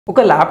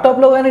ఒక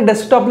ల్యాప్‌టాప్‌లో గాని,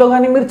 డెస్క్‌టాప్‌లో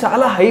గాని మీరు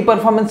చాలా హై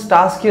పర్‌ఫార్మెన్స్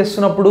టాస్క్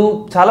చేస్తున్నప్పుడు,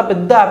 చాలా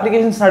పెద్ద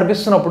అప్లికేషన్స్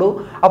నడిపిస్తున్నప్పుడు,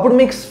 అప్పుడు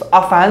మీకు ఆ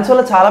ఫ్యాన్స్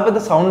వల్ల చాలా పెద్ద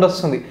సౌండ్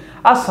వస్తుంది.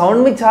 ఆ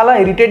సౌండ్ మీకు చాలా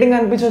ఇరిటేటింగ్‌గా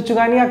అనిపించొచ్చు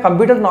గానీ, ఆ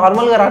కంప్యూటర్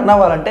నార్మల్‌గా రన్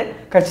అవ్వాలంటే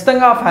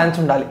ఖచ్చితంగా ఆ ఫ్యాన్స్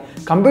ఉండాలి.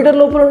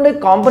 కంప్యూటర్ లోపల ఉండే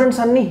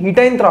కాంపోనెంట్స్ అన్నీ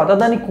హీట్ అయిన తర్వాత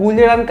దాన్ని కూల్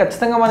చేయడానికి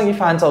ఖచ్చితంగా మనకి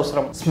ఫ్యాన్స్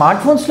అవసరం.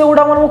 స్మార్ట్ ఫోన్స్‌లో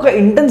కూడా మనం ఒక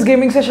ఇంటెన్స్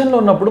గేమింగ్ సెషన్‌లో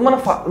ఉన్నప్పుడు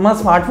మన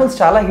స్మార్ట్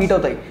ఫోన్స్ చాలా హీట్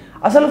అవుతాయి.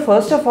 అసలు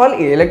ఫస్ట్ ఆఫ్ ఆల్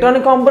ఈ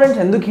ఎలక్ట్రానిక్ కాంపోనెంట్స్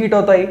ఎందుకు హీట్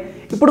అవుతాయి?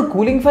 ఇప్పుడు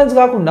కూలింగ్ ఫ్యాన్స్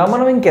కాకుండా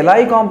మనం ఇంకెలా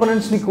ఈ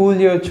కాంపోనెంట్స్‌ని కూల్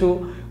చేయొచ్చు?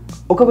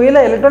 ఒకవేళ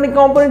ఎలక్ట్రానిక్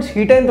కాంపోనెంట్స్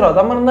హీట్ అయిన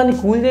తర్వాత మనం దాన్ని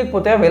కూల్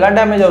చేయకపోతే అవి ఎలా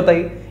డ్యామేజ్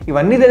అవుతాయి?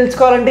 ఇవన్నీ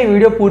తెలుసుకోవాలంటే ఈ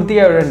వీడియో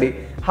పూర్తిగా చూడండి.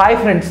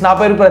 హాయ్ ఫ్రెండ్స్, నా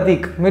పేరు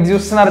ప్రతీక్. మీరు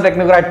చూస్తున్నారు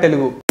టెక్నోక్రాట్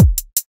తెలుగు.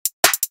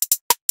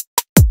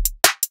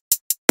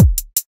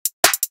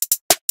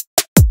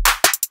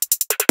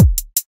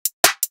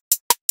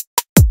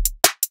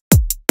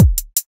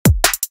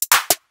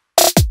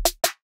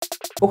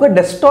 ఒక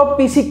డెస్క్టాప్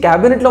పీసీ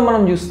క్యాబినెట్లో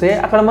మనం చూస్తే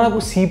అక్కడ మనకు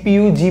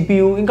సిపియు,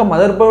 జీపీయూ, ఇంకా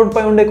మదర్ బోర్డ్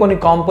పై ఉండే కొన్ని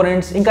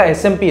కాంపోనెంట్స్, ఇంకా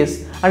ఎస్ఎంపిఎస్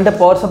అంటే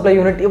పవర్ సప్లై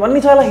యూనిట్, ఇవన్నీ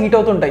చాలా హీట్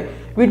అవుతుంటాయి.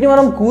 వీటిని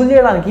మనం కూల్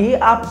చేయడానికి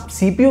ఆ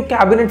సిపియు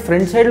క్యాబినెట్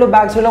ఫ్రంట్ సైడ్లో,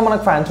 బ్యాక్ సైడ్లో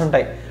మనకు ఫ్యాన్స్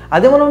ఉంటాయి.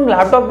 అదే మనం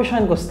ల్యాప్టాప్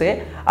విషయానికి వస్తే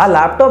ఆ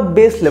ల్యాప్టాప్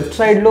బేస్ లెఫ్ట్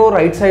సైడ్లో,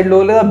 రైట్ సైడ్లో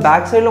లేదా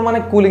బ్యాక్ సైడ్లో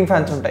మనకి కూలింగ్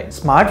ఫ్యాన్స్ ఉంటాయి.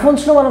 స్మార్ట్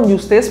ఫోన్స్లో మనం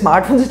చూస్తే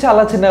స్మార్ట్ ఫోన్స్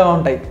చాలా చిన్నగా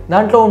ఉంటాయి.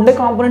 దాంట్లో ఉండే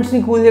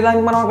కాంపోనెంట్స్ని కూల్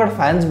చేయడానికి మనం అక్కడ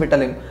ఫ్యాన్స్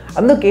పెట్టలేము.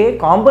 అందుకే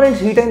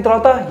కాంపోనెంట్స్ హీట్ అయిన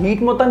తర్వాత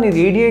హీట్ మొత్తాన్ని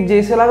రేడియేట్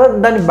చేసేలాగా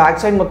దాన్ని బ్యాక్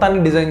సైడ్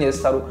మొత్తాన్ని డిజైన్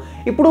చేస్తారు.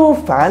 ఇప్పుడు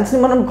ఫ్యాన్స్ని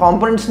మనం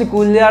కాంపోనెంట్స్ని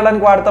కూల్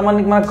చేయడానికి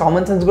వాడతామని మనకు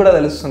కామన్ సెన్స్ కూడా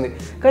తెలుస్తుంది.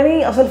 కానీ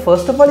అసలు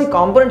ఫస్ట్ ఆఫ్ ఆల్ ఈ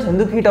కాంపోనెంట్స్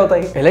ఎందుకు హీట్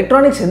అవుతాయి,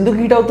 ఎలక్ట్రానిక్స్ ఎందుకు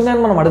హీట్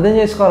అవుతున్నాయని మనం అర్థం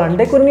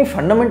చేసుకోవాలంటే కొన్ని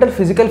ఫండమెంటల్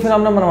ఫిజికల్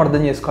ఫినామినా మనం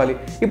అర్థం చేసుకోవాలి.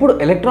 ఇప్పుడు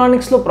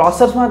ఎలక్ట్రానిక్స్లో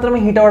ప్రాసెసర్స్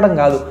మాత్రమే హీట్ అవ్వడం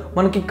కాదు,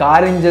 మనకి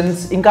కార్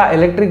ఇంజన్స్, ఇంకా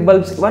ఎలక్ట్రిక్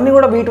బల్బ్స్, ఇవన్నీ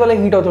కూడా వీటి వల్ల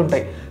హీట్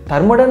అవుతుంటాయి.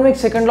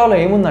 థర్మోడైనమిక్స్ సెకండ్ లాలో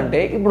ఏముందంటే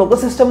ఇప్పుడు ఒక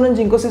సిస్టమ్ నుంచి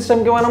ఇంకో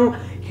సిస్టమ్కి మనం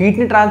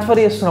హీట్ని ట్రాన్స్ఫర్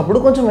చేస్తున్నప్పుడు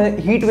కొంచెం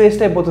హీట్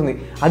వేస్ట్ అయిపోతుంది.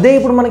 అదే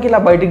ఇప్పుడు మనకి ఇలా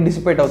బయటికి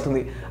డిసిపేట్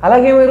అవుతుంది.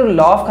 అలాగే మీరు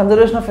law of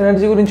conservation of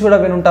energy గురించి కూడా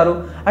వినుంటారు.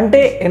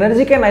 అంటే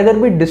energy can either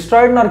be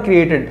destroyed are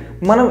created.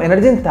 మనం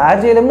ఎనర్జీని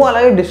తయారు చేయలేము,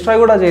 అలాగే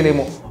డిస్ట్రాయ్ కూడా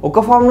చేయలేము.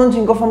 ఒక ఫామ్ నుంచి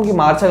ఇంకో ఫామ్కి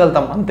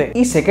మార్చగలుగుతాం అంతే.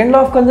 ఈ సెకండ్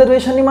లా ఆఫ్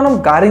కన్జర్వేషన్ని మనం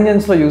కార్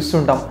ఇంజన్స్లో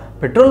చూస్తుంటాం.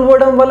 పెట్రోల్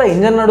పోవడం వల్ల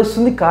ఇంజన్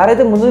నడుస్తుంది, కార్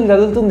అయితే ముందుకు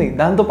కదులుతుంది,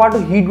 దాంతోపాటు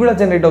హీట్ కూడా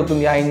జనరేట్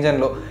అవుతుంది ఆ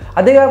ఇంజన్లో.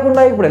 అదే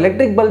కాకుండా ఇప్పుడు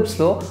ఎలక్ట్రిక్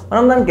బల్బ్స్లో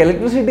మనం దానికి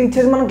ఎలక్ట్రిసిటీ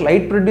ఇచ్చేది మనకు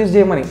లైట్ ప్రొడ్యూస్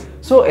చేయమని.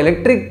 సో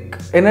ఎలక్ట్రిక్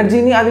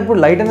ఎనర్జీని అది ఇప్పుడు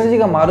లైట్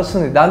ఎనర్జీగా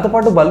మారుస్తుంది,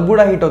 దాంతోపాటు బల్బ్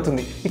కూడా హీట్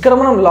అవుతుంది. ఇక్కడ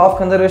మనం law of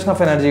conservation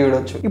of energy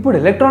చూడొచ్చు. ఇప్పుడు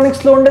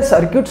ఎలక్ట్రానిక్స్లో ఉండే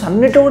సర్క్యూట్స్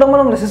అన్నిట్లో కూడా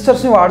మనం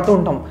రెసిస్టర్స్ని వాడుతూ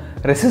ఉంటాం.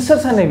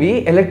 రెసిస్టర్స్ అనేవి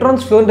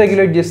ఎలక్ట్రాన్స్ ఫ్లోని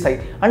రెగ్యులేట్ చేస్తాయి,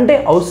 అంటే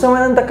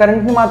అవసరమైనంత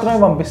కరెంట్ని మాత్రమే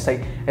పంపిస్తాయి.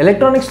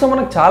 ఎలక్ట్రానిక్స్లో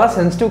మనకు చాలా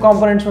సెన్సిటివ్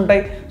కాంపోనెంట్స్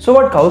ఉంటాయి. సో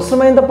వాటికి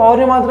అవసరమైనంత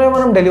పవర్ని మాత్రమే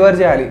మనం డెలివర్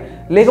చేయాలి,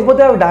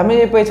 లేకపోతే అవి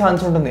డ్యామేజ్ అయిపోయే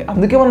ఛాన్స్ ఉంటుంది.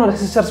 అందుకే మనం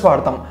రెసిస్టర్స్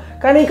వాడతాం.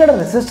 కానీ ఇక్కడ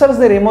రెసిస్టర్స్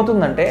దగ్గర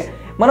ఏమవుతుందంటే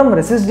మనం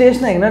రెసిస్ట్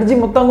చేసిన ఎనర్జీ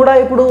మొత్తం కూడా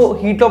ఇప్పుడు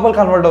హీట్ లోపల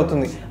కన్వర్ట్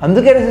అవుతుంది.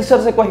 అందుకే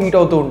రెసిస్టర్స్ ఎక్కువ హీట్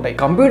అవుతూ ఉంటాయి.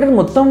 కంప్యూటర్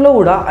మొత్తంలో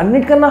కూడా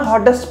అన్నిటికన్నా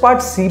హాటెస్ట్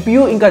పార్ట్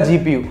సిపియు, ఇంకా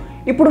జీపీయూ.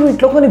 ఇప్పుడు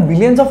వీటిలో కొన్ని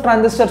బిలియన్స్ ఆఫ్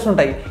ట్రాన్సిస్టర్స్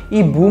ఉంటాయి.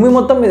 ఈ భూమి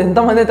మొత్తం మీద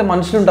ఎంతమంది అయితే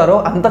మనుషులు ఉంటారో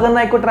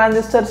అంతకన్నా ఎక్కువ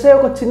ట్రాన్సిస్టర్సే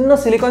ఒక చిన్న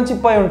సిలికాన్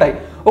చిప్ అయి ఉంటాయి.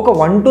 ఒక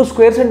 1-2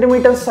 స్క్వేర్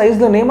సెంటీమీటర్స్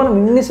సైజ్లోనే మనం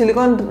ఇన్ని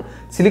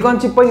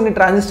సిలికాన్ చిప్ ఇన్ని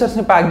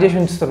ట్రాన్సిస్టర్స్ని ప్యాక్ చేసి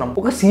ఉంచుతున్నాం.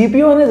 ఒక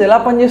సిపియు అనేది ఎలా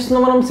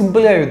పనిచేస్తుందో మనం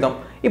సింపుల్గా చూద్దాం.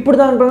 ఇప్పుడు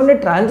దానిపై ఉండే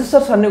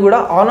ట్రాన్సిస్టర్స్ అన్నీ కూడా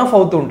ఆన్ ఆఫ్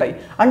అవుతూ ఉంటాయి.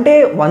 అంటే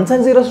వన్స్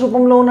అండ్ జీరోస్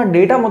రూపంలో ఉన్న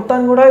డేటా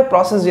మొత్తాన్ని కూడా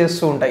ప్రాసెస్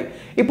చేస్తూ ఉంటాయి.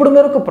 ఇప్పుడు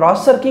మీరు ఒక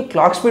ప్రాసెసర్కి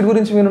క్లాక్ స్పీడ్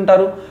గురించి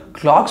వినుంటారు.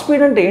 క్లాక్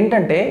స్పీడ్ అంటే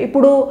ఏంటంటే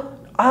ఇప్పుడు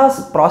ఆ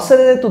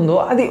ప్రాసెసర్ ఏదైతే ఉందో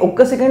అది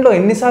ఒక్క సెకండ్లో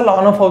ఎన్నిసార్లు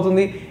ఆన్ ఆఫ్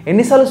అవుతుంది,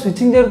 ఎన్నిసార్లు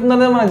స్విచ్చింగ్ జరుగుతుంది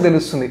అనేది మనకు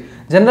తెలుస్తుంది.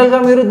 జనరల్గా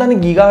మీరు దాన్ని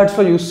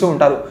గిగాహెర్ట్స్లో చూస్తూ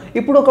ఉంటారు.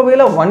 ఇప్పుడు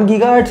ఒకవేళ 1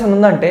 గిగాహెర్ట్స్ అని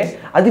ఉందంటే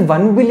అది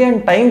 1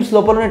 బిలియన్ టైమ్స్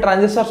లోపల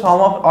ట్రాన్సిస్టర్స్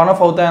ఆన్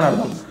ఆఫ్ అవుతాయని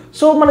అర్థం.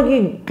 సో మనకి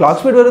క్లాక్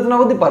స్పీడ్ పెరుగుతున్న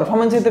కొద్దీ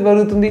పర్ఫార్మెన్స్ అయితే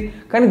పెరుగుతుంది,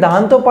 కానీ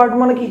దాంతోపాటు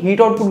మనకి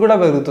హీట్ అవుట్పుట్ కూడా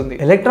పెరుగుతుంది.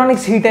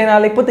 ఎలక్ట్రానిక్స్ హీట్ అయినా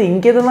లేకపోతే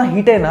ఇంకేదైనా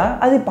హీట్ అయినా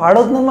అది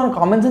పాడవుతుందని మన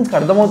కామన్ సెన్స్కి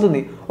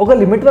అర్థమవుతుంది. ఒక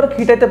లిమిట్ వరకు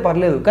హీట్ అయితే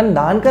పర్లేదు, కానీ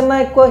దానికన్నా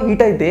ఎక్కువ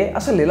హీట్ అయితే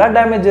అసలు ఎలా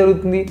డ్యామేజ్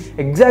జరుగుతుంది,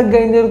 ఎగ్జాక్ట్గా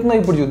ఏం జరుగుతుందో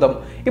ఇప్పుడు చూద్దాం.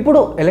 ఇప్పుడు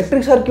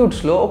ఎలక్ట్రిక్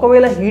సర్క్యూట్స్లో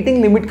ఒకవేళ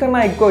హీటింగ్ లిమిట్ కన్నా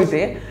ఎక్కువ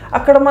అయితే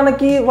అక్కడ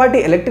మనకి వాటి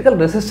ఎలక్ట్రికల్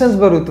రెసిస్టెన్స్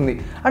పెరుగుతుంది.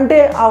 అంటే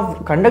ఆ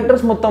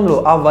కండక్టర్స్ మొత్తంలో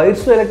ఆ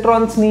వైర్స్లో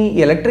ఎలక్ట్రాన్స్ని,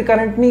 ఎలక్ట్రిక్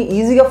కరెంట్ని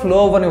ఈజీగా ఫ్లో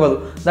అవ్వనివ్వదు.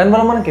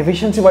 దానివల్ల మనకి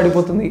ఎఫిషియన్సీ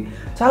పడిపోతుంది.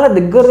 చాలా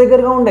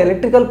దగ్గరగా ఉండే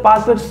ఎలక్ట్రికల్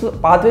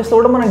పాత్వేస్లో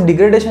కూడా మనకి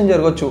డిగ్రేడేషన్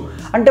జరగవచ్చు.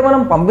 అంటే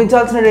మనం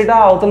పంపించాల్సిన డేటా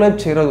అవతల వైపు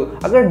చేరదు,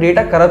 అక్కడ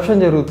డేటా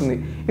కరప్షన్ జరుగుతుంది.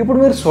 ఇప్పుడు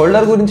మీరు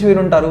సోల్డర్ గురించి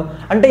వినుంటారు.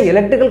 అంటే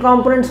ఎలక్ట్రికల్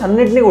కాంపోనెంట్స్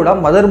అన్నింటినీ కూడా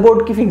మదర్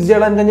బోర్డ్కి ఫిక్స్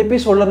చేయడానికి అని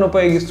చెప్పి సోల్డర్ని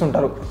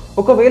ఉపయోగిస్తుంటారు.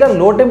 ఒకవేళ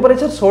లో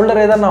టెంపరేచర్ సోల్డర్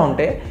ఏదన్నా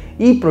ఉంటే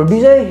ఈ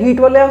ప్రొడ్యూసర్ హీట్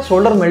వల్ల ఆ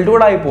సోల్డర్ మెల్ట్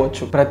కూడా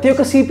అయిపోవచ్చు. ప్రతి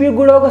ఒక్క సిపియు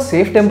కూడా ఒక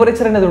సేఫ్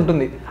టెంపరేచర్ అనేది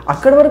ఉంటుంది,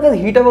 అక్కడి వరకు అది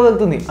హీట్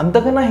అవ్వగలుగుతుంది.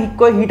 అంతకన్నా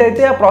ఎక్కువ హీట్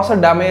అయితే ఆ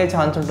ప్రాసెసర్ డ్యామేజ్ అయ్యే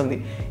ఛాన్స్ ఉంటుంది.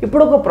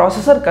 ఇప్పుడు ఒక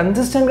ప్రాసెసర్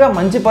కన్సిస్టెంట్గా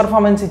మంచి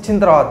పర్ఫార్మెన్స్ ఇచ్చిన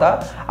తర్వాత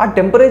ఆ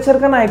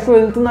టెంపరేచర్ కన్నా ఎక్కువ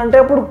వెళ్తుందంటే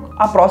అప్పుడు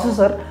ఆ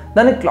ప్రాసెసర్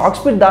దాని క్లాక్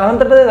స్పీడ్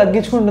దానంతటా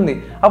తగ్గించుకుంటుంది.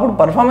 అప్పుడు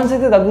పర్ఫార్మెన్స్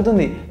అయితే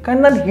తగ్గుతుంది,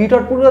 కానీ దాని హీట్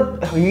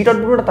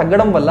అవుట్పుట్ కూడా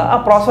తగ్గడం వల్ల ఆ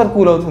ప్రాసెసర్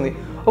కూల్ అవుతుంది.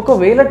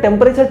 ఒకవేళ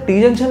టెంపరేచర్ టీ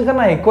జంక్షన్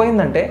కన్నా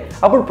ఎక్కువైందంటే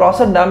అప్పుడు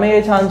ప్రాసెసర్ డ్యామేజ్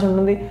అయ్యే ఛాన్స్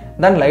ఉంటుంది.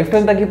 దాని లైఫ్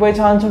టైం తగ్గిపోయే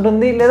ఛాన్స్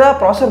ఉంటుంది, లేదా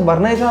ప్రాసెసర్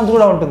బర్న్ అయ్యే ఛాన్స్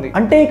కూడా ఉంటుంది.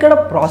 అంటే ఇక్కడ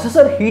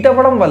ప్రాసెసర్ హీట్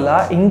అవ్వడం వల్ల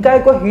ఇంకా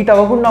ఎక్కువ హీట్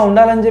అవ్వకుండా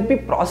ఉండాలని చెప్పి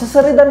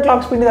ప్రాసెసర్ దాని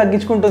క్లాక్ స్పీడ్ని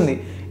తగ్గించుకుంటుంది.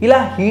 ఇలా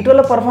హీట్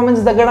వల్ల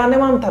పర్ఫార్మెన్స్ తగ్గడాన్ని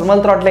మనం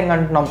థర్మల్ థ్రాట్లింగ్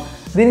అంటున్నాం.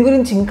 దీని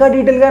గురించి ఇంకా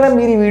డీటెయిల్గా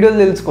మీరు ఈ వీడియోలో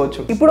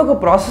తెలుసుకోవచ్చు. ఇప్పుడు ఒక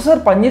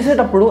ప్రాసెసర్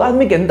పనిచేసేటప్పుడు అది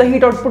మీకు ఎంత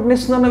హీట్ అవుట్పుట్ని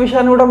ఇస్తుందన్న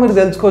విషయాన్ని కూడా మీరు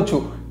తెలుసుకోవచ్చు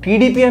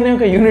టీడీపీ అనే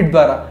ఒక యూనిట్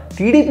ద్వారా.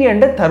 టీడీపీ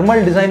అంటే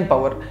థర్మల్ డిజైన్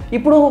పవర్.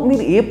 ఇప్పుడు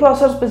మీరు ఏ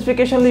ప్రాసెసర్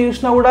స్పెసిఫికేషన్లో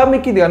చూసినా కూడా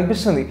మీకు ఇది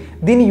అనిపిస్తుంది,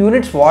 దీని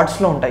యూనిట్స్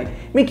వాట్స్లో ఉంటాయి.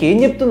 మీకు ఏం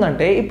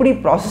చెప్తుందంటే ఇప్పుడు ఈ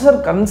ప్రాసెసర్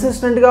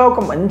కన్సిస్టెంట్గా ఒక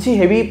మంచి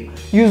హెవీ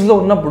యూజ్లో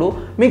ఉన్నప్పుడు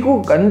మీకు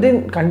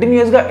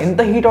కంటిన్యూస్గా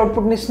ఎంత హీట్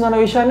అవుట్పుట్ని ఇస్తుందన్న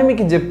విషయాన్ని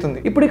మీకు ఇది చెప్తుంది.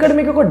 ఇప్పుడు ఇక్కడ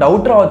మీకు ఒక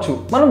డౌట్ రావచ్చు,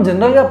 మనం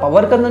జనరల్గా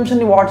పవర్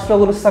కన్జంప్షన్ని వాట్స్లో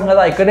కొలుస్తాం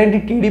కదా, ఇక్కడేంటి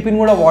టీడీపీని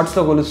కూడా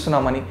వాట్స్లో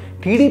కొలుస్తున్నామని.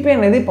 టీడీపీ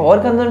అనేది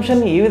పవర్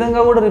కన్జంప్షన్ని ఏ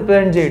విధంగా కూడా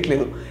రిప్రజెంట్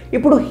చేయట్లేదు.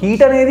 ఇప్పుడు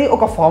హీట్ అనేది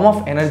ఒక ఫార్మ్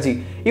ఆఫ్ ఎనర్జీ.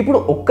 ఇప్పుడు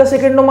ఒక్క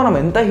సెకండ్లో మనం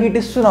ఎంత హీట్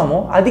ఇస్తున్నామో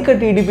అది ఇక్కడ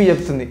టీడీపీ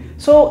చెప్తుంది.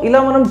 సో ఇలా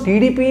మనం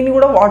టీడీపీని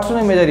కూడా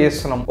వాట్స్లోనే మెజర్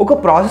చేస్తున్నాం. ఒక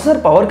ప్రాసెసర్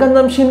పవర్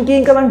కన్జంప్షన్కి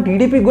ఇంకా దాని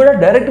టీడీపీకి కూడా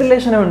డైరెక్ట్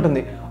రిలేషన్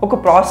ఉంటుంది. ఒక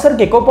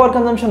ప్రాసెసర్కి ఎక్కువ పవర్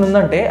కన్జంప్షన్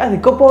ఉందంటే అది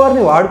ఎక్కువ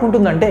పవర్ని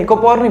వాడుకుంటుందంటే ఎక్కువ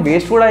పవర్ని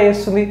వేస్ట్ కూడా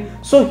చేస్తుంది.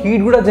 సో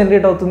హీట్ కూడా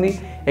జనరేట్ అవుతుంది.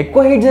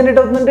 ఎక్కువ హీట్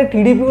జనరేట్ అవుతుందంటే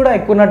టీడీపీ కూడా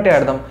ఎక్కువన్నట్టే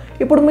అర్థం.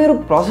 ఇప్పుడు మీరు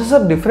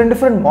ప్రాసెసర్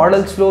డిఫరెంట్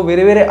మోడల్స్లో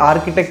వేరే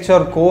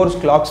ఆర్కిటెక్చర్, కోర్స్,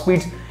 క్లాక్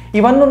స్పీడ్స్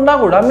ఇవన్నీ ఉన్నా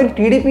కూడా మీరు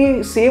టీడీపీ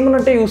సేమ్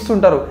ఉన్నట్టే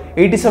చూస్తుంటారు.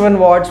 87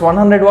 వాట్స్,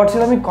 100 వాట్స్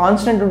ఇలా మీకు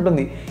కాన్స్టెంట్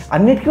ఉంటుంది.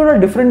 అన్నిటికీ కూడా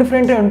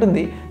డిఫరెంటే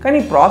ఉంటుంది. కానీ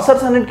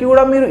ప్రాసెసర్స్ అన్నిటికీ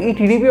కూడా మీరు ఈ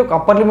టీడీపీ ఒక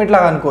అప్పర్ లిమిట్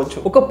లాగా అనుకోవచ్చు.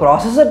 ఒక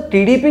ప్రాసెసర్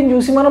టీడీపీని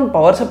చూసి మనం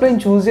పవర్ సప్లైని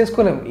చూస్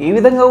చేసుకోలేం. ఏ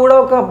విధంగా కూడా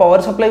ఒక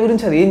పవర్ సప్లై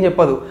గురించి అది ఏం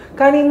చెప్పదు.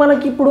 కానీ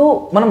మనకి ఇప్పుడు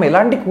మనం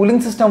ఎలాంటి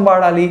కూలింగ్ సిస్టమ్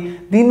వాడాలి,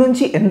 దీని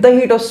నుంచి ఎంత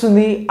హీట్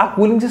వస్తుంది, ఆ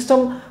కూలింగ్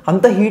సిస్టమ్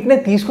అంత హీట్నే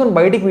తీసుకొని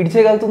బయటికి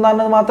విడిచేయగలుగుతుందా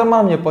అన్నది మాత్రం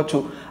మనం చెప్పొచ్చు.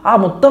 ఆ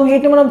మొత్తం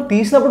హీట్ని మనం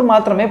తీసినప్పుడు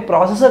మాత్రమే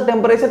processor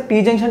temperature T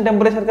junction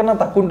temperature కన్నా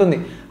తక్కువ ఉంటుంది.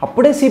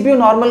 అప్పుడే CPU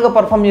నార్మల్గా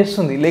పర్ఫామ్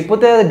చేస్తుంది,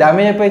 లేకపోతే అది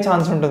డ్యామేజ్ అయిపోయే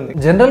ఛాన్స్ ఉంటుంది.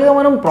 జనరల్గా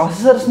మనం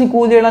ప్రాసెసర్స్ని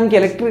కూల్ చేయడానికి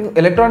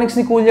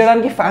ఎలక్ట్రానిక్స్ని కూల్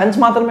చేయడానికి ఫ్యాన్స్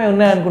మాత్రమే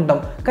ఉన్నాయి అనుకుంటాం,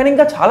 కానీ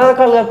ఇంకా చాలా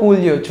రకాలుగా కూల్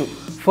చేయొచ్చు.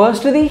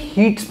 ఫస్ట్ ఇది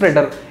హీట్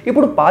స్ప్రెడర్.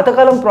 ఇప్పుడు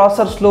పాతకాలం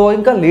ప్రాసెసర్స్లో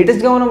ఇంకా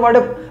లేటెస్ట్గా మనం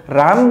వాడే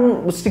ర్యామ్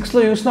స్టిక్స్లో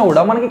చూసినా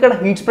కూడా మనకి ఇక్కడ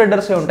హీట్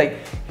స్ప్రెడర్సే ఉంటాయి.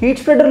 హీట్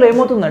స్ప్రెడర్లో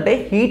ఏమవుతుందంటే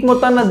హీట్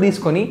మొత్తాన్ని అది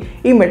తీసుకొని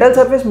ఈ మెటల్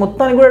సర్ఫేస్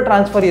మొత్తాన్ని కూడా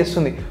ట్రాన్స్ఫర్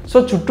చేస్తుంది. సో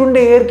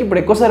చుట్టూండే ఎయిర్కి ఇప్పుడు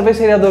ఎక్కువ సర్ఫేస్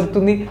ఏరియా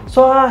దొరుకుతుంది.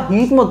 సో ఆ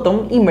హీట్ మొత్తం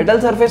ఈ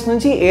మెటల్ సర్ఫేస్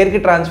నుంచి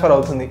ఎయిర్కి ట్రాన్స్ఫర్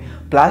అవుతుంది.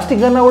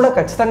 ప్లాస్టిక్ కన్నా కూడా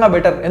ఖచ్చితంగా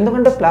బెటర్,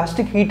 ఎందుకంటే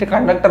ప్లాస్టిక్ హీట్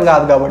కండక్టర్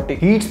కాదు కాబట్టి.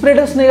 హీట్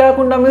స్ప్రెడర్స్నే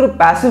కాకుండా మీరు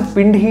ప్యాసివ్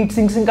పిన్డ్ హీట్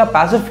సింక్స్ ఇంకా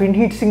ప్యాసివ్ పిన్డ్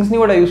హీట్ సింక్స్ని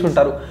కూడా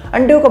చూసుంటారు.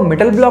 అంటే ఒక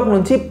మెటల్ బ్లాక్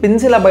నుంచి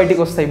పిన్స్ ఇలా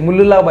బయటికి వస్తాయి,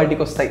 ముళ్ళులాగా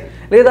బయటికి వస్తాయి,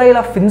 లేదా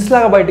ఇలా ఫిన్స్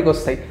లాగా బయటికి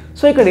వస్తాయి.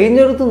 సో ఇక్కడ ఏం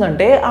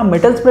జరుగుతుందంటే ఆ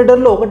మెటల్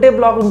స్ప్రెడర్లో ఒకటే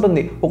బ్లాక్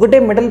ఉంటుంది, ఒకటే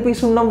మెటల్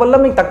పీస్ ఉండడం వల్ల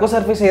మీకు తక్కువ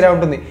సర్ఫేస్ ఏరియా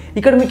ఉంటుంది.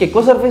 ఇక్కడ మీకు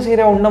ఎక్కువ సర్ఫేస్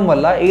ఏరియా ఉండడం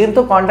వల్ల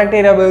ఎయిర్తో కాంటాక్ట్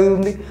ఏరియా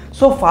పెరుగుతుంది.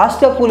 సో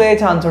ఫాస్ట్గా కూల్ అయ్యే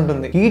ఛాన్స్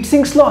ఉంటుంది. హీట్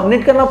సింక్స్లో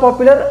అన్నిటికన్నా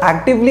popular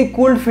actively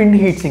cooled ఫిన్డ్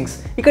heat sinks.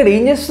 ఇక్కడ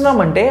ఏం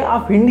చేస్తున్నామంటే ఆ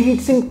ఫిన్డ్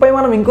హీట్ సింక్ పై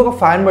మనం ఇంకొక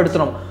ఫ్యాన్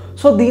పెడుతున్నాం.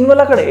 సో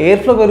దీనివల్ల అక్కడ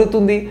ఎయిర్ ఫ్లో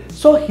పెరుగుతుంది.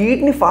 సో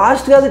హీట్ని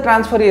ఫాస్ట్గా అది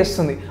ట్రాన్స్ఫర్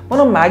చేస్తుంది.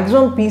 మనం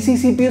మ్యాక్సిమం PC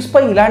CPUs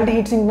పై ఇలాంటి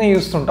హీట్ సింక్ని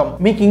చూస్తుంటాం.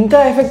 మీకు ఇంకా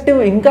ఎఫెక్టివ్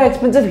ఇంకా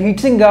ఎక్స్పెన్సివ్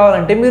హీట్ సింక్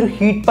కావాలంటే మీరు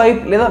హీట్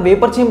పైప్ లేదా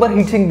వేపర్ చేంబర్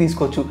హీట్ సింక్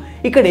తీసుకోవచ్చు.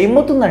 ఇక్కడ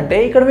ఏమవుతుందంటే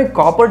ఇక్కడ మీకు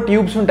కాపర్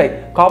ట్యూబ్స్ ఉంటాయి,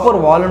 కాపర్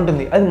వాల్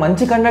ఉంటుంది. అది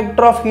మంచి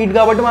కండక్టర్ ఆఫ్ హీట్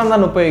కాబట్టి మనం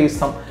దాన్ని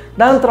ఉపయోగిస్తాం.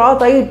 దాని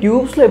తర్వాత ఈ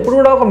ట్యూబ్స్లో ఎప్పుడు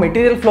కూడా ఒక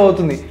మెటీరియల్ ఫ్లో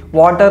అవుతుంది,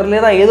 వాటర్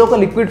లేదా ఏదో ఒక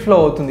లిక్విడ్ ఫ్లో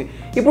అవుతుంది.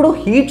 ఇప్పుడు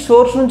హీట్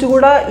సోర్స్ నుంచి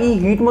కూడా ఈ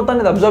హీట్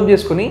మొత్తాన్ని అబ్జర్వ్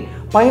చేసుకుని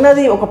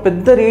పైనది ఒక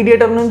పెద్ద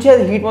రేడియేటర్ నుంచి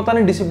అది హీట్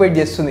మొత్తాన్ని డిసిపేట్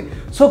చేస్తుంది.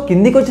 సో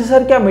కిందికి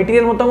వచ్చేసరికి ఆ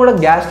మెటీరియల్ మొత్తం కూడా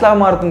గ్యాస్ లాగా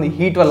మారుతుంది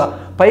హీట్ వల్ల.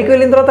 పైకి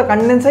వెళ్ళిన తర్వాత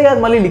కండెన్స్ అయ్యి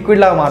అది మళ్ళీ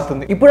లిక్విడ్ లాగా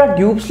మారుతుంది. ఇప్పుడు ఆ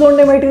ట్యూబ్స్లో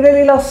ఉండే మెటీరియల్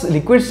ఇలా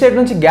లిక్విడ్ స్టేట్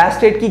నుంచి గ్యాస్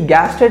స్టేట్కి,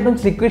 గ్యాస్ స్టేట్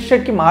నుంచి లిక్విడ్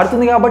స్టేట్కి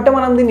మారుతుంది కాబట్టి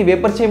మనం దీన్ని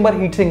వేపర్ చేంబర్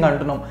హీట్ సింక్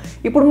అంటున్నాం.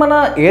 ఇప్పుడు మన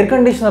ఎయిర్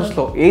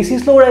కండిషనర్స్లో,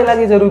 ఏసీస్లో కూడా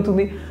ఇలాగే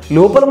జరుగుతుంది.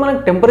 లోపల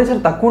మనకు టెంపరేచర్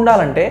తక్కువ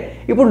ఉండాలంటే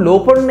ఇప్పుడు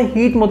లోపల ఉన్న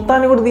హీట్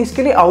మొత్తాన్ని కూడా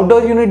తీసుకెళ్ళి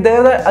అవుట్డోర్ యూనిట్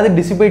దగ్గర అది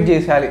డిసిపేట్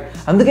చేసేయాలి.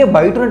 అందుకే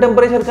బయట ఉన్న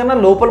టెంపరేచర్ కన్నా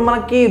లోపల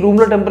మనకి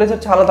రూమ్లో టెంపరేచర్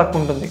చాలా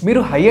తక్కువ ఉంటుంది.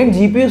 మీరు హై అండ్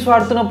GPUs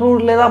వాడుతున్నప్పుడు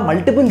లేదా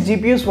మల్టిపుల్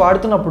GPUs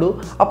వాడుతున్నప్పుడు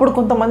అప్పుడు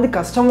కొంతమంది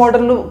కస్టమ్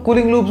వాటర్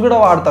కూలింగ్ లూప్స్ కూడా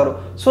వాడతారు.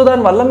 సో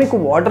దానివల్ల మీకు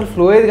వాటర్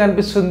ఫ్లో ఏది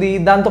కనిపిస్తుంది,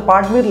 దాంతో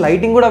పాటు మీరు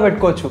లైటింగ్ కూడా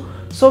పెట్టుకోవచ్చు.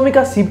 సో మీకు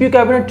ఆ CPU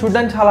క్యాబినెట్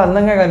చూడడానికి చాలా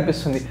అందంగా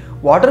కనిపిస్తుంది.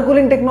 వాటర్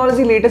కూలింగ్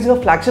టెక్నాలజీ లేటెస్ట్గా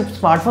ఫ్లాగ్షిప్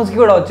స్మార్ట్ ఫోన్స్కి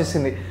కూడా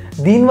వచ్చేసింది.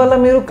 దీనివల్ల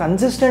మీరు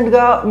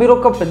కన్సిస్టెంట్గా మీరు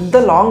ఒక పెద్ద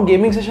లాంగ్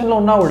గేమింగ్ సెషన్లో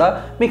ఉన్నా కూడా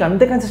మీకు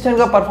అంతే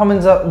కన్సిస్టెంట్గా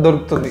పర్ఫార్మెన్స్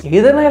దొరుకుతుంది.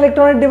 ఏదైనా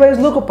ఎలక్ట్రానిక్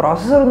డివైస్లో ఒక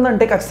ప్రాసెసర్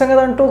ఉందంటే ఖచ్చితంగా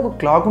దాంట్లో ఒక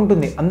క్లాక్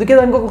ఉంటుంది, అందుకే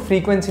దానికి ఒక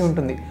ఫ్రీక్వెన్సీ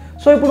ఉంటుంది.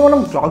 సో ఇప్పుడు మనం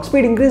క్లాక్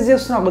స్పీడ్ ఇంక్రీజ్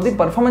చేస్తున్నా కొద్దీ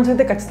పర్ఫార్మెన్స్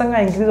అయితే ఖచ్చితంగా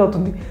ఇంక్రీజ్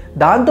అవుతుంది.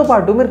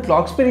 దాంతోపాటు మీరు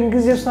క్లాక్ స్పీడ్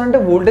ఇంక్రీజ్ చేస్తున్నారంటే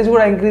వోల్టేజ్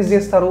కూడా ఇంక్రీజ్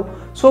చేస్తారు.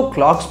 సో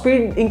క్లాక్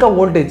స్పీడ్ ఇంకా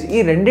వోల్టేజ్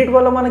ఈ రెండింటి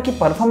వల్ల మనకి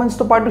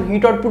పర్ఫార్మెన్స్తో పాటు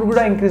హీట్ అవుట్పుట్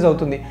కూడా ఇంక్రీజ్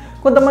అవుతుంది.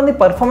 కొంతమంది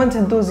పర్ఫార్మెన్స్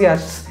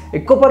ఎంతూజియాస్ట్స్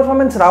ఎక్కువ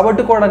పర్ఫార్మెన్స్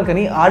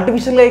రాబట్టుకోవడానికని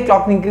ఆర్టిఫిషియల్గా ఈ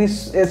క్లాక్ని ఇంక్రీజ్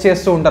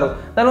చేస్తూ ఉంటారు.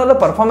 దానివల్ల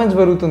పర్ఫార్మెన్స్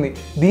పెరుగుతుంది.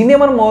 దీన్నే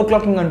మనం ఓవర్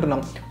క్లాకింగ్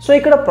అంటున్నాం. సో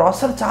ఇక్కడ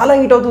ప్రాసెసర్ చాలా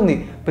హీట్ అవుతుంది,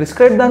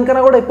 ప్రిస్క్రైబ్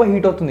దానికన్నా కూడా ఎక్కువ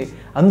హీట్ అవుతుంది.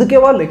 అందుకే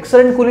వాళ్ళు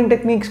ఎక్సలెంట్ కూలింగ్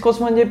టెక్నిక్స్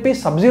కోసం అని చెప్పి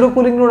సబ్జీరో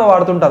కూలింగ్ కూడా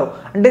వాడుతుంటారు.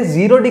 అంటే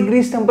 0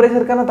 degrees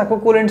టెంపరేచర్ కన్నా తక్కువ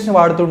కూలెంట్స్ని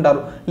వాడుతుంటారు,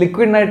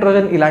 లిక్విడ్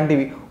నైట్రోజన్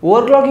ఇలాంటివి.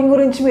 ఓవర్ క్లాకింగ్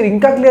గురించి మీరు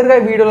ఇంకా క్లియర్గా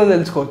ఈ వీడియోలో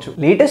తెలుసుకోవచ్చు.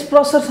 లేటెస్ట్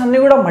ప్రాసెసర్స్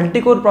అన్నీ కూడా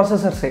మల్టీ కోర్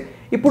ప్రాసెసర్సే.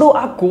 ఇప్పుడు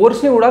ఆ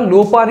కోర్స్ని కూడా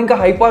లో పవర్ ఇంకా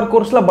హై పవర్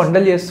కోర్స్లో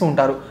బండల్ చేస్తూ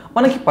ఉంటారు.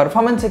 మనకి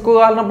పర్ఫార్మెన్స్ ఎక్కువ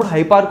కావాలన్నప్పుడు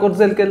హై పవర్ కోర్స్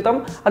దగ్గరికి వెళ్తాం.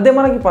 అదే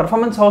మనకి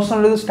పర్ఫార్మెన్స్ అవసరం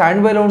లేదు,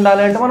 స్టాండ్ బైలో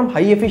ఉండాలి అంటే మనం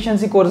హై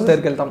ఎఫిషియన్సీ కోర్స్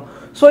దగ్గరికి వెళ్తాం.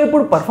 సో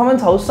ఇప్పుడు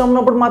పర్ఫార్మెన్స్ అవసరం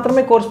ఉన్నప్పుడు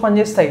మాత్రమే కోర్స్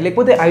పనిచేస్తాయి,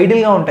 లేకపోతే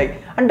ఐడియల్గా ఉంటాయి.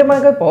 అంటే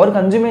మనకి పవర్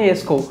కన్జ్యూమే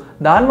చేసుకోవు.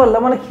 దానివల్ల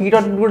మనకి హీట్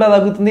అవుట్పుట్ కూడా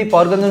తగ్గుతుంది,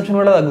 పవర్ కన్జంప్షన్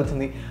కూడా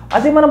తగ్గుతుంది.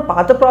 అదే మనం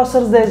పాత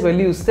ప్రాసెసర్స్ దగ్గరికి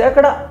వెళ్ళి చూస్తే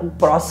అక్కడ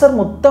ప్రాసెసర్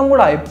మొత్తం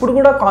కూడా ఎప్పుడు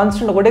కూడా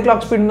కాన్స్టెంట్ ఒకటే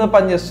క్లాక్ స్పీడ్ మీద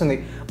పనిచేస్తుంది.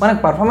 మనకు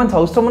పర్ఫార్మెన్స్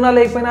అవసరం ఉన్నా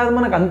లేకపోయినా అది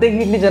మనకు అంతే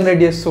హీట్ని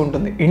జనరేట్ చేస్తూ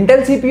ఉంటుంది.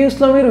 ఇంటెల్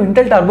సిపియూస్లో మీరు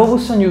ఇంటెల్ టర్బో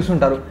బూస్ట్ అని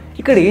చూస్తుంటారు.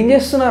 ఇక్కడ ఏం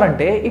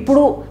చేస్తున్నారంటే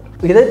ఇప్పుడు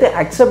ఏదైతే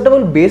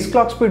యాక్సెప్టబుల్ బేస్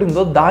క్లాక్ స్పీడ్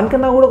ఉందో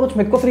దానికన్నా కూడా కొంచెం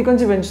ఎక్కువ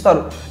ఫ్రీక్వెన్సీ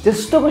పెంచుతారు.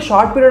 జస్ట్ ఒక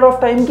షార్ట్ పీరియడ్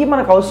ఆఫ్ టైంకి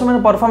మనకు అవసరమైన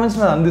పర్ఫార్మెన్స్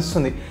అనేది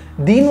అందిస్తుంది.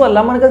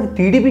 దీనివల్ల మనకు అది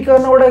టీడీపీ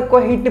కన్నా కూడా ఎక్కువ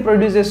హీట్ని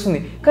ప్రొడ్యూస్ చేస్తుంది,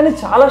 కానీ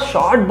చాలా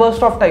షార్ట్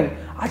బర్స్ట్ ఆఫ్ టైం.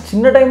 ఆ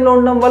చిన్న టైంలో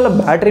ఉండడం వల్ల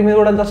బ్యాటరీ మీద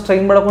కూడా అంత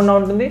స్ట్రెయిన్ పడకుండా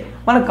ఉంటుంది,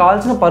 మనకు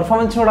కావాల్సిన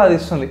పర్ఫార్మెన్స్ కూడా అది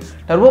ఇస్తుంది.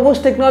 టర్బో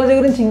బూస్ట్ టెక్నాలజీ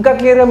గురించి ఇంకా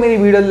క్లియర్గా మీరు ఈ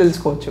వీడియోలో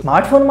తెలుసుకోవచ్చు.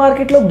 స్మార్ట్ ఫోన్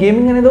మార్కెట్లో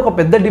గేమింగ్ అనేది ఒక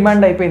పెద్ద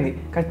డిమాండ్ అయిపోయింది.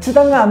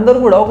 ఖచ్చితంగా అందరూ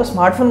కూడా ఒక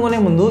స్మార్ట్ ఫోన్ కొనే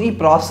ముందు ఈ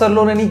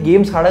ప్రాసెసర్లోనే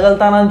గేమ్స్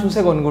ఆడగలుగుతానా అని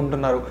చూసే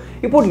కొనుక్కుంటున్నారు.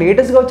 ఇప్పుడు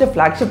లేటెస్ట్గా వచ్చే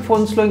ఫ్లాగ్షిప్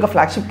ఫోన్స్లో ఇంకా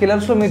ఫ్లాగ్షిప్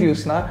కిల్లర్స్లో మీరు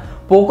చూసిన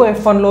పోకో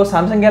F1లో,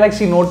 సామ్సంగ్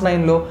గెలాక్సీ నోట్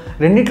 9లో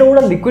రెండిట్లో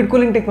కూడా లిక్విడ్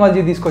కూలింగ్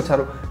టెక్నాలజీ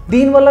తీసుకొచ్చారు.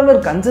 దీనివల్ల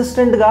మీరు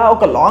కన్సిస్టెంట్గా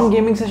ఒక లాంగ్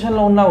గేమింగ్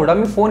సెషన్లో ఉన్నా కూడా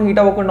మీ ఫోన్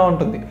హీట్ అవ్వకుండా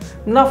ఉంటుంది.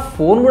 నా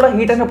ఫోన్ కూడా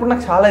హీట్ అయినప్పుడు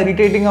నాకు చాలా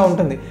ఇరిటేటింగ్గా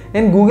ఉంటుంది.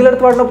 నేను గూగుల్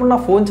ఎర్త్ వాడినప్పుడు నా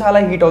ఫోన్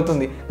చాలా హీట్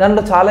అవుతుంది,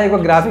 దాంట్లో చాలా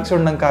ఎక్కువ గ్రాఫిక్స్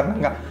ఉండడం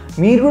కారణంగా.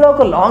 మీరు కూడా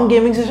ఒక లాంగ్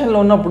గేమింగ్ సెషన్లో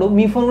ఉన్నప్పుడు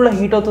మీ ఫోన్ కూడా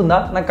హీట్ అవుతుందా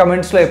నాకు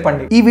కమెంట్స్లో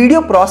చెప్పండి. ఈ వీడియో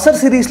ప్రాసెసర్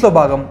సిరీస్లో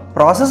భాగం.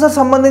 ప్రాసెసర్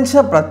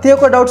సంబంధించిన ప్రతి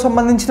ఒక్క డౌట్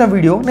సంబంధించిన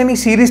వీడియో నేను ఈ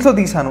సిరీస్లో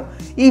తీశాను.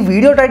 ఈ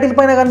వీడియో టైటిల్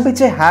పైన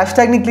కనిపించే హ్యాష్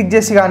ట్యాగ్ని క్లిక్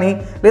చేసి కానీ,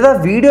 లేదా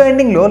వీడియో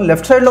ఎండింగ్లో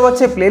లెఫ్ట్ సైడ్లో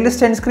వచ్చే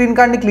ప్లేలిస్ట్ అండ్ స్క్రీన్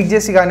కార్డ్ని క్లిక్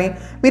చేసి కానీ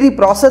మీరు ఈ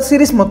ప్రాసెసర్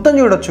సిరీస్ మొత్తం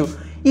చూడొచ్చు.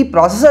 ఈ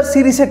ప్రాసెసర్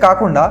సిరీసే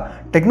కాకుండా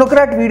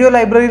టెక్నోక్రాట్ వీడియో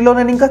లైబ్రరీలో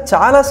నేను ఇంకా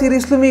చాలా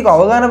సిరీస్లు మీకు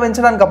అవగాహన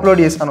పెంచడానికి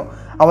అప్లోడ్ చేశాను.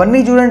 అవన్నీ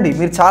చూడండి,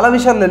 మీరు చాలా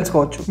విషయాలు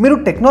తెలుసుకోవచ్చు. మీరు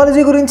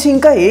టెక్నాలజీ గురించి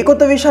ఇంకా ఏ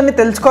కొత్త విషయాన్ని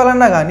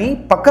తెలుసుకోవాలన్నా కానీ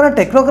పక్కన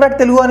టెక్నోక్రాట్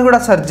తెలుగు అని కూడా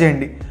సెర్చ్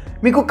చేయండి.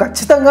 మీకు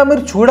ఖచ్చితంగా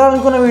మీరు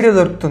చూడాలనుకున్న వీడియో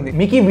దొరుకుతుంది.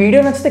 మీకు ఈ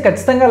వీడియో నచ్చితే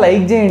ఖచ్చితంగా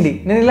లైక్ చేయండి.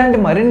 నేను ఇలాంటి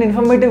మరిన్ని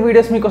ఇన్ఫర్మేటివ్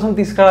వీడియోస్ మీకోసం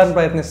తీసుకురావడానికి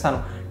ప్రయత్నిస్తాను.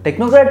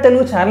 టెక్నోక్రాట్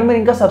తెలుగు ఛానల్ మీరు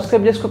ఇంకా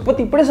సబ్స్క్రైబ్ చేసుకోకపోతే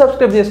ఇప్పుడే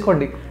సబ్స్క్రైబ్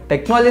చేసుకోండి.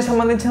 టెక్నాలజీ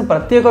సంబంధించిన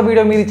ప్రతి ఒక్క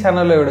వీడియో మీరు ఈ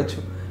ఛానల్లో చూడొచ్చు.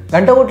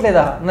 గంట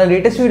కొట్టలేదా? నా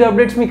లేటెస్ట్ వీడియో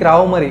అప్డేట్స్ మీకు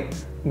రావు. మరి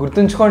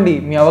గుర్తుంచుకోండి,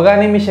 మీ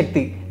అవగాహనే మీ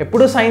శక్తి.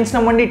 ఎప్పుడూ సైన్స్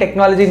నమ్మండి,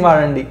 టెక్నాలజీని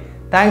వాడండి.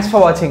 Thanks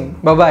for watching.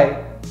 బాయ్.